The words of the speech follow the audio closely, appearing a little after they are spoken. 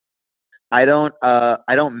I don't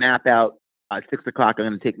map out 6 o'clock. I'm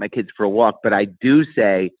going to take my kids for a walk, but I do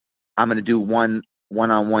say I'm going to do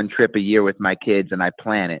one-on-one trip a year with my kids, and I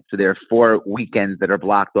plan it. So there are 4 weekends that are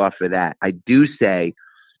blocked off for that. I do say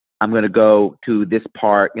I'm going to go to this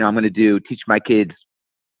park. I'm going to teach my kids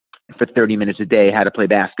for 30 minutes a day how to play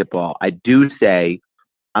basketball. I do say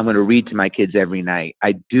I'm going to read to my kids every night.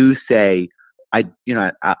 I do say we're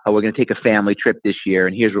going to take a family trip this year,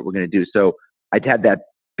 and here's what we're going to do. So I'd have that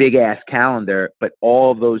big ass calendar, but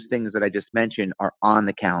all those things that I just mentioned are on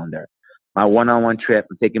the calendar. My one-on-one trip,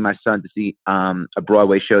 I'm taking my son to see a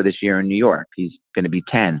Broadway show this year in New York. He's going to be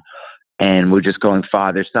 10, and we're just going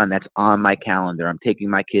father-son. That's on my calendar. I'm taking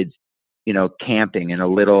my kids, camping in a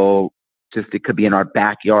little, just it could be in our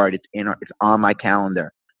backyard. It's on my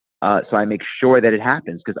calendar. So I make sure that it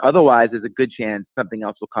happens, because otherwise there's a good chance something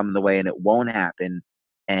else will come in the way and it won't happen.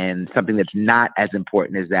 And something that's not as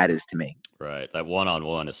important as that is to me. Right. That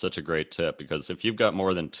one-on-one is such a great tip because if you've got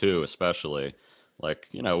more than two, especially, like,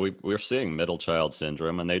 we're seeing middle child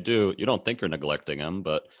syndrome and you don't think you're neglecting them,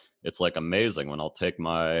 but it's like amazing when I'll take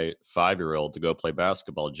my 5-year-old to go play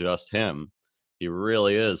basketball, just him. He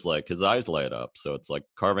really is like his eyes light up. So it's like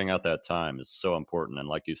carving out that time is so important. And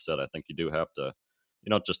like you said, I think you do have to, you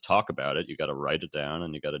don't just talk about it. You got to write it down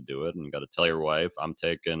and you got to do it and you got to tell your wife, I'm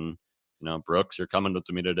taking, Brooks, you're coming with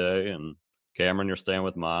me today. And Cameron, you're staying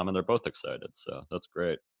with mom, and they're both excited. So that's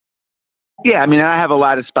great. Yeah, I mean, I have a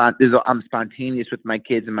lot of I'm spontaneous with my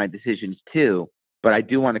kids and my decisions too, but I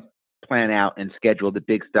do want to plan out and schedule the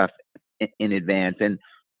big stuff in advance. And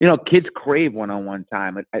kids crave one-on-one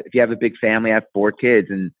time. If you have a big family, I have 4 kids,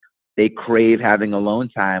 and they crave having alone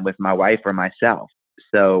time with my wife or myself.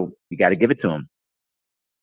 So you got to give it to them.